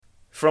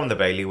From the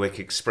Bailiwick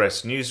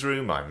Express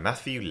newsroom, I'm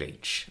Matthew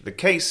Leach. The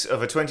case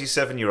of a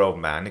 27-year-old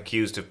man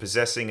accused of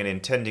possessing and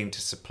intending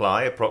to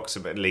supply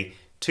approximately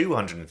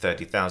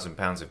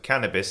 £230,000 of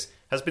cannabis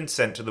has been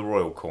sent to the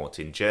Royal Court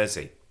in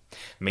Jersey.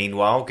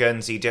 Meanwhile,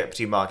 Guernsey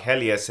Deputy Mark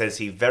Hellier says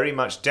he very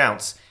much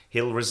doubts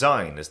he'll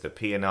resign as the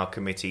P&R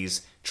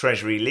Committee's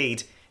Treasury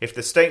lead if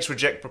the states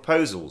reject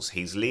proposals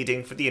he's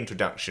leading for the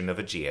introduction of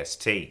a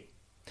GST.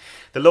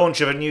 The launch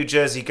of a New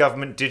Jersey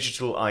government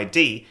digital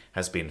ID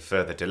has been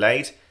further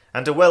delayed,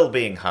 and a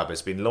wellbeing hub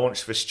has been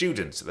launched for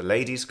students at the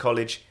Ladies'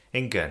 College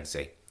in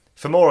Guernsey.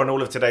 For more on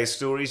all of today's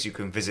stories, you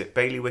can visit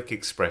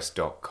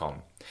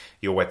bailiwickexpress.com.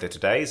 Your weather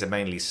today is a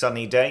mainly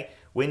sunny day.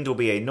 Wind will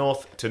be a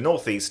north to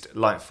northeast,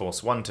 light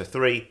force 1 to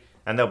 3,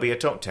 and there'll be a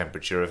top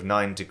temperature of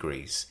 9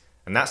 degrees.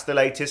 And that's the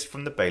latest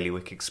from the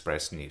Bailiwick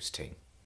Express news team.